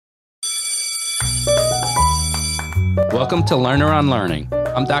Welcome to Learner on Learning.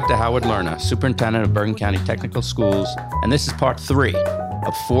 I'm Dr. Howard Lerner, Superintendent of Bergen County Technical Schools, and this is part 3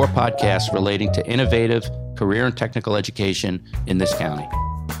 of 4 podcasts relating to innovative career and technical education in this county.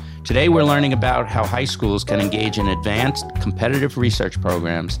 Today we're learning about how high schools can engage in advanced competitive research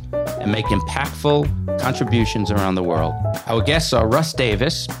programs and make impactful contributions around the world. Our guests are Russ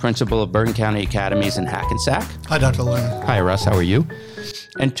Davis, Principal of Bergen County Academies in Hackensack. Hi, Dr. Lerner. Hi, Russ. How are you?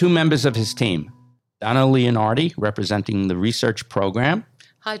 And 2 members of his team, Donna Leonardi, representing the research program.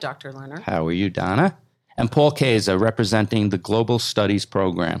 Hi, Dr. Lerner. How are you, Donna? And Paul Keza, representing the Global Studies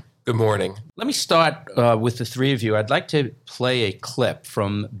program. Good morning. Let me start with the 3 of you. I'd like to play a clip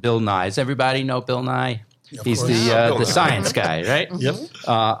from Bill Nye. Does everybody know Bill Nye? He's the science guy, right? Yep.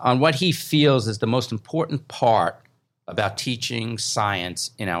 On what he feels is the most important part about teaching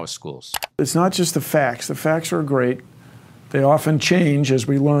science in our schools. It's not just the facts. The facts are great. They often change as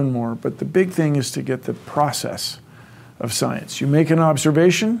we learn more, but the big thing is to get the process of science. You make an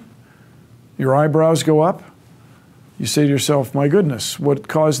observation, your eyebrows go up, you say to yourself, my goodness, what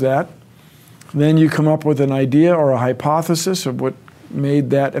caused that? Then you come up with an idea or a hypothesis of what made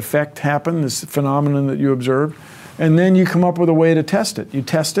that effect happen, this phenomenon that you observed, and then you come up with a way to test it. You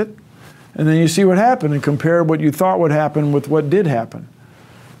test it, and then you see what happened and compare what you thought would happen with what did happen.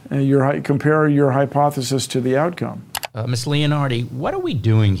 And compare your hypothesis to the outcome. Ms. Leonardi, what are we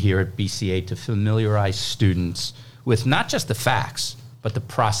doing here at BCA to familiarize students with not just the facts, but the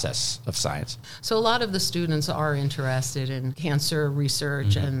process of science? So a lot of the students are interested in cancer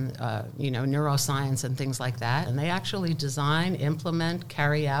research and neuroscience and things like that. And they actually design, implement,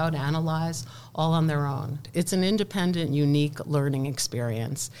 carry out, analyze all on their own. It's an independent, unique learning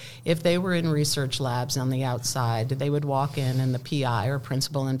experience. If they were in research labs on the outside, they would walk in and the PI or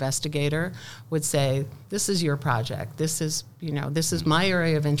principal investigator would say, this is your project. This is my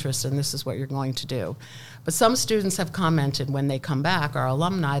area of interest and this is what you're going to do. But some students have commented when they come back, our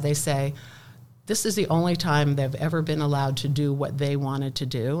alumni, they say, this is the only time they've ever been allowed to do what they wanted to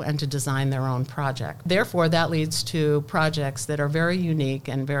do and to design their own project. Therefore, that leads to projects that are very unique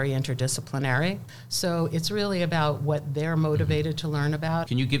and very interdisciplinary. So it's really about what they're motivated to learn about.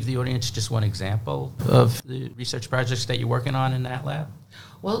 Can you give the audience just one example of the research projects that you're working on in that lab?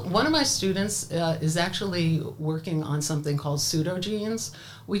 Well, one of my students is actually working on something called pseudogenes.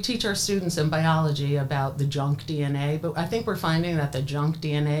 We teach our students in biology about the junk DNA, but I think we're finding that the junk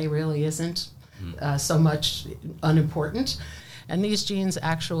DNA really isn't so much unimportant. And these genes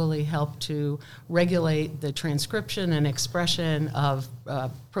actually help to regulate the transcription and expression of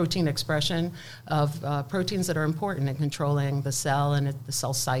protein expression of proteins that are important in controlling the cell and the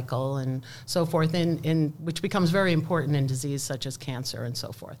cell cycle and so forth, which becomes very important in disease such as cancer and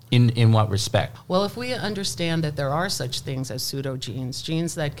so forth. In what respect? Well, if we understand that there are such things as pseudogenes,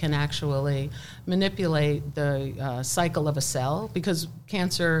 genes that can actually manipulate the cycle of a cell, because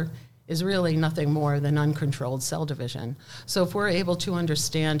cancer is really nothing more than uncontrolled cell division. So if we're able to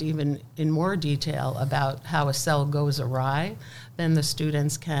understand even in more detail about how a cell goes awry, then the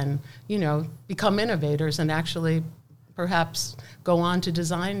students can, become innovators and actually perhaps go on to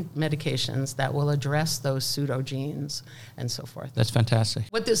design medications that will address those pseudogenes and so forth. That's fantastic.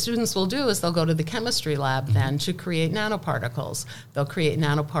 What the students will do is they'll go to the chemistry lab then to create nanoparticles. They'll create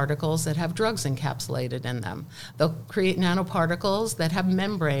nanoparticles that have drugs encapsulated in them. They'll create nanoparticles that have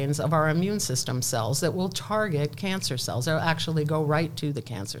membranes of our immune system cells that will target cancer cells. They'll actually go right to the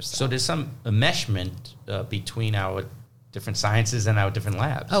cancer cells. So there's some enmeshment between our different sciences and our different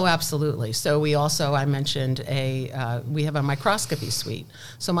labs. Oh, absolutely. So we also, I mentioned, we have a microscopy suite.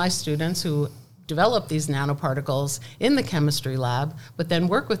 So my students who develop these nanoparticles in the chemistry lab, but then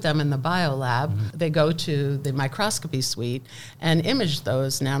work with them in the bio lab, they go to the microscopy suite and image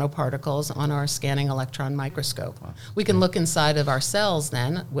those nanoparticles on our scanning electron microscope. Wow. We can look inside of our cells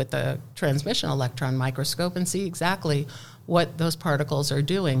then with a transmission electron microscope and see exactly what those particles are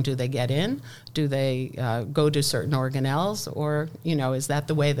doing. Do they get in? Do they go to certain organelles? Or, is that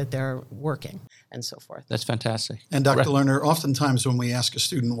the way that they're working? And so forth. That's fantastic. And Dr. Lerner, oftentimes when we ask a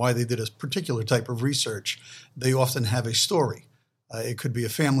student why they did a particular type of research, they often have a story. It could be a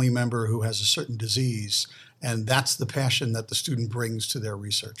family member who has a certain disease, and that's the passion that the student brings to their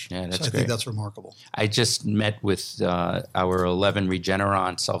research. Yeah, that's so I great. think that's remarkable. I just met with our 11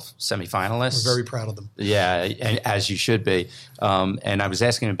 Regeneron semifinalists. We're very proud of them. Yeah, and as you should be. And I was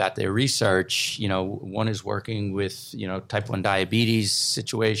asking about their research. One is working with, type 1 diabetes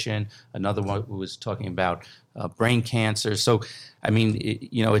situation. Another one was talking about brain cancer. So,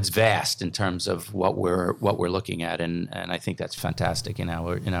 it's vast in terms of what we're looking at, and I think that's fantastic in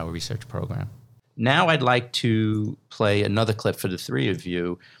our research program. Now I'd like to play another clip for the 3 of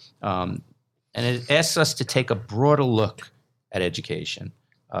you. and it asks us to take a broader look at education.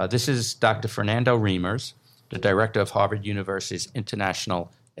 This is Dr. Fernando Reimers, the director of Harvard University's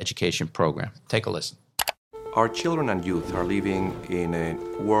International Education Program. Take a listen. Our children and youth are living in a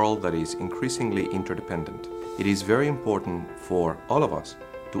world that is increasingly interdependent. It is very important for all of us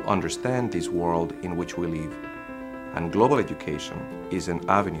to understand this world in which we live. And global education is an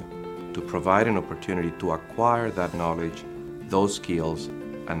avenue to provide an opportunity to acquire that knowledge, those skills,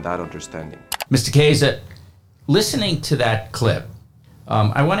 and that understanding. Mr. Kayser, listening to that clip,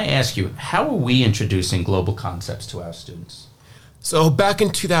 I want to ask you, how are we introducing global concepts to our students? So back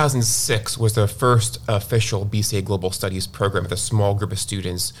in 2006 was the first official BCA Global Studies program with a small group of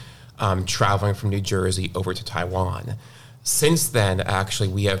students traveling from New Jersey over to Taiwan. Since then, actually,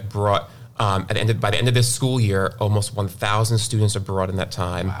 we have brought, by the end of this school year, almost 1,000 students abroad in that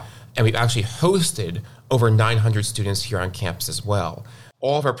time. Wow. And we've actually hosted over 900 students here on campus as well.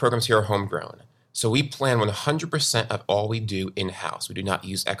 All of our programs here are homegrown. So we plan 100% of all we do in-house. We do not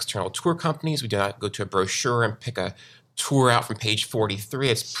use external tour companies. We do not go to a brochure and pick a tour out from page 43.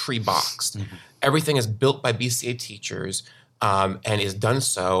 It's pre-boxed. Mm-hmm. Everything is built by BCA teachers and is done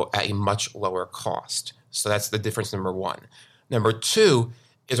so at a much lower cost. So that's the difference, number one. Number two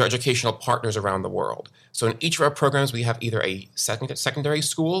is our educational partners around the world. So in each of our programs, we have either a secondary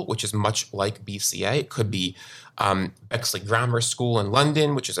school, which is much like BCA. It could be Bexley Grammar School in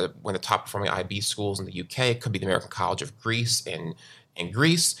London, which is one of the top performing IB schools in the UK. It could be the American College of Greece in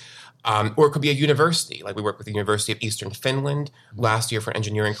Greece. Or it could be a university, like we worked with the University of Eastern Finland last year for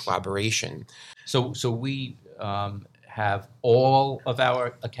engineering collaboration. So we have all of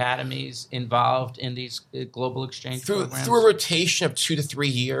our academies involved in these global exchange programs? Through a rotation of 2 to 3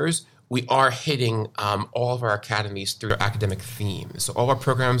 years, we are hitting all of our academies through their academic themes. So all our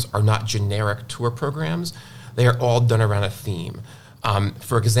programs are not generic tour programs. They are all done around a theme.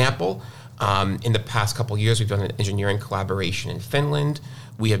 For example, in the past couple of years, we've done an engineering collaboration in Finland.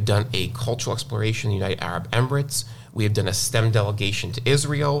 We have done a cultural exploration in the United Arab Emirates. We have done a STEM delegation to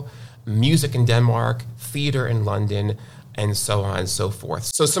Israel, music in Denmark, theater in London, and so on and so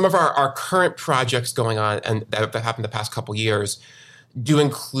forth. So some of our current projects going on and that happened the past couple of years do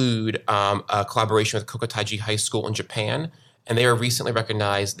include a collaboration with Kokataiji High School in Japan, and they were recently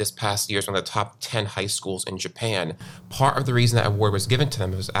recognized this past year as one of the top 10 high schools in Japan. Part of the reason that award was given to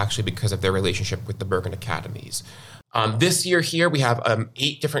them was actually because of their relationship with the Bergen Academies. This year here, we have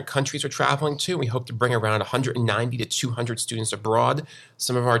 8 different countries we're traveling to. We hope to bring around 190 to 200 students abroad.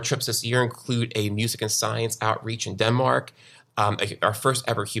 Some of our trips this year include a music and science outreach in Denmark, our first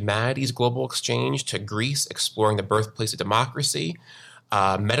ever humanities global exchange to Greece, exploring the birthplace of democracy,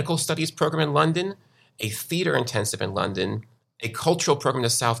 medical studies program in London, a theater intensive in London, a cultural program to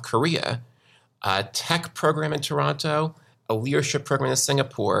South Korea, a tech program in Toronto, a leadership program in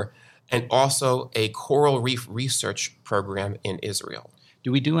Singapore, and also a coral reef research program in Israel.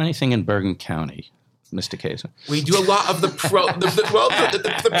 Do we do anything in Bergen County, Mr. Kayser? We do a lot of the pre and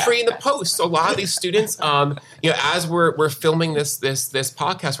the post. So a lot of these students, as we're filming this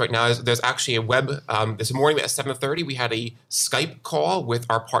podcast right now, there's actually a web. This morning at 7:30, we had a Skype call with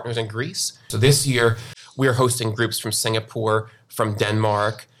our partners in Greece. So this year, we are hosting groups from Singapore, from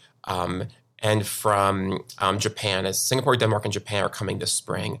Denmark, and from Japan, as Singapore, Denmark, and Japan are coming this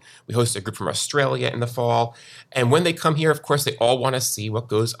spring. We host a group from Australia in the fall. And when they come here, of course, they all want to see what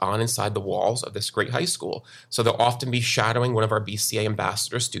goes on inside the walls of this great high school. So they'll often be shadowing one of our BCA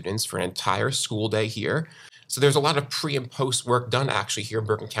ambassador students for an entire school day here. So there's a lot of pre and post work done actually here in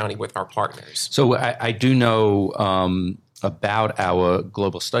Bergen County with our partners. So I do know about our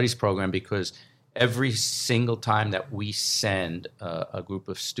global studies program because every single time that we send a group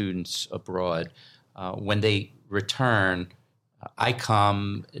of students abroad, when they return, I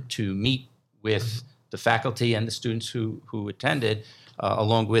come to meet with the faculty and the students who attended,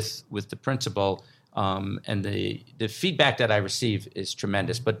 along with the principal, and the feedback that I receive is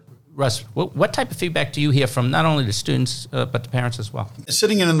tremendous. But Russ, what type of feedback do you hear from not only the students, but the parents as well?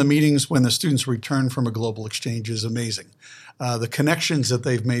 Sitting in the meetings when the students return from a global exchange is amazing. The connections that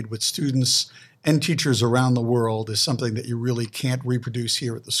they've made with students and teachers around the world is something that you really can't reproduce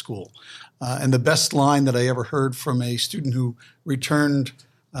here at the school. And the best line that I ever heard from a student who returned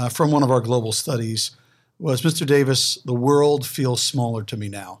from one of our global studies was, "Mr. Davis, the world feels smaller to me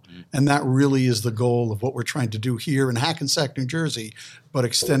now." Mm-hmm. And that really is the goal of what we're trying to do here in Hackensack, New Jersey, but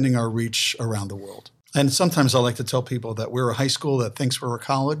extending our reach around the world. And sometimes I like to tell people that we're a high school that thinks we're a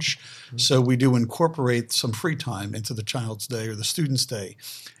college. Mm-hmm. So we do incorporate some free time into the child's day or the student's day.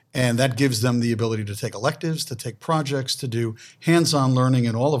 And that gives them the ability to take electives, to take projects, to do hands-on learning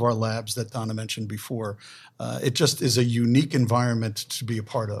in all of our labs that Donna mentioned before. It just is a unique environment to be a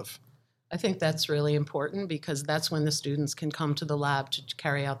part of. I think that's really important because that's when the students can come to the lab to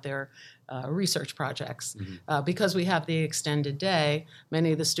carry out their research projects. Because we have the extended day,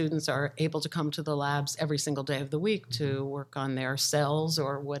 many of the students are able to come to the labs every single day of the week to work on their cells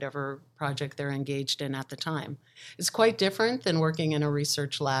or whatever project they're engaged in at the time. It's quite different than working in a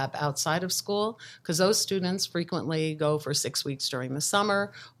research lab outside of school because those students frequently go for 6 weeks during the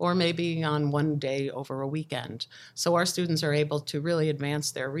summer or maybe on one day over a weekend. So our students are able to really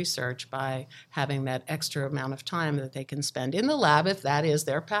advance their research by having that extra amount of time that they can spend in the lab if that is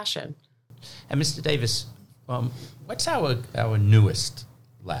their passion. And Mr. Davis, what's our newest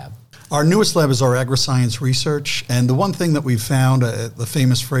lab? Our newest lab is our agri-science research, and the one thing that we've found, the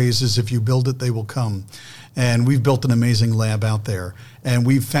famous phrase is, if you build it, they will come. And we've built an amazing lab out there, and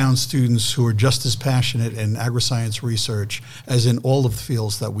we've found students who are just as passionate in agri-science research as in all of the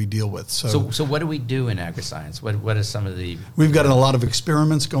fields that we deal with. So what do we do in agri-science? What are some of the... We've got a lot of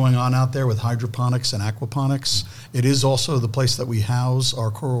experiments going on out there with hydroponics and aquaponics. It is also the place that we house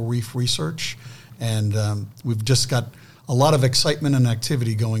our coral reef research, and we've just got a lot of excitement and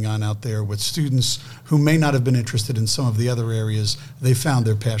activity going on out there with students who may not have been interested in some of the other areas. They found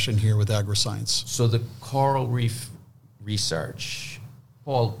their passion here with agri-science. So the coral reef research,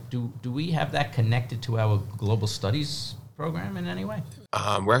 Paul, do we have that connected to our global studies program in any way?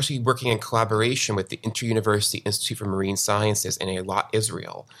 We're actually working in collaboration with the Inter-University Institute for Marine Sciences in Eilat,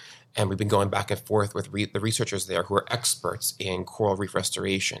 Israel. And we've been going back and forth with the researchers there who are experts in coral reef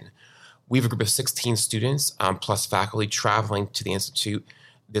restoration. We have a group of 16 students plus faculty traveling to the Institute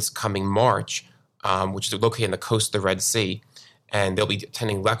this coming March, which is located on the coast of the Red Sea. And they'll be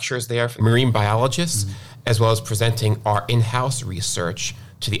attending lectures there for marine biologists, as well as presenting our in-house research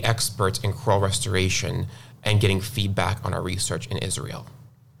to the experts in coral restoration and getting feedback on our research in Israel.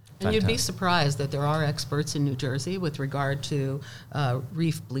 And you'd be surprised that there are experts in New Jersey with regard to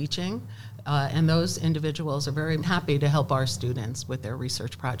reef bleaching, and those individuals are very happy to help our students with their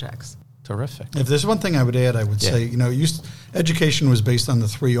research projects. Terrific. If there's one thing I would add, I would say, education was based on the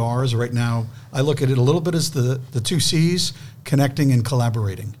 3 R's. Right now, I look at it a little bit as the 2 C's, connecting and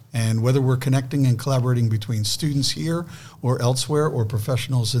collaborating. And whether we're connecting and collaborating between students here or elsewhere or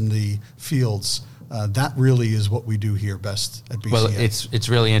professionals in the fields, that really is what we do here best at BCA. Well, it's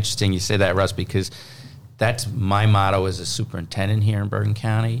really interesting you say that, Russ, because that's my motto as a superintendent here in Bergen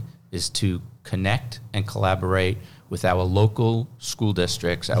County, is to connect and collaborate with our local school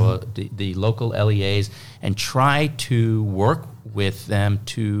districts, the local LEAs, and try to work with them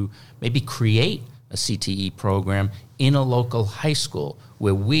to maybe create a CTE program in a local high school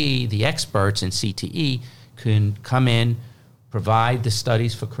where we, the experts in CTE, can come in, provide the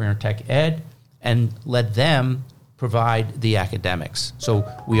studies for career and tech ed, and let them provide the academics. So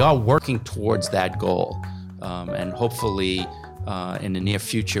we are working towards that goal, and hopefully in the near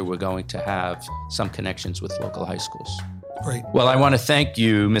future, we're going to have some connections with local high schools. Great. Well, I want to thank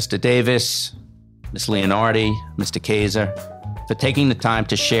you, Mr. Davis, Ms. Leonardi, Mr. Kaiser, for taking the time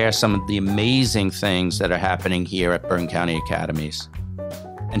to share some of the amazing things that are happening here at Bergen County Academies.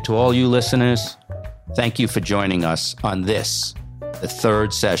 And to all you listeners, thank you for joining us on this, the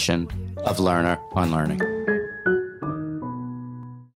 3rd session of Learner on Learning.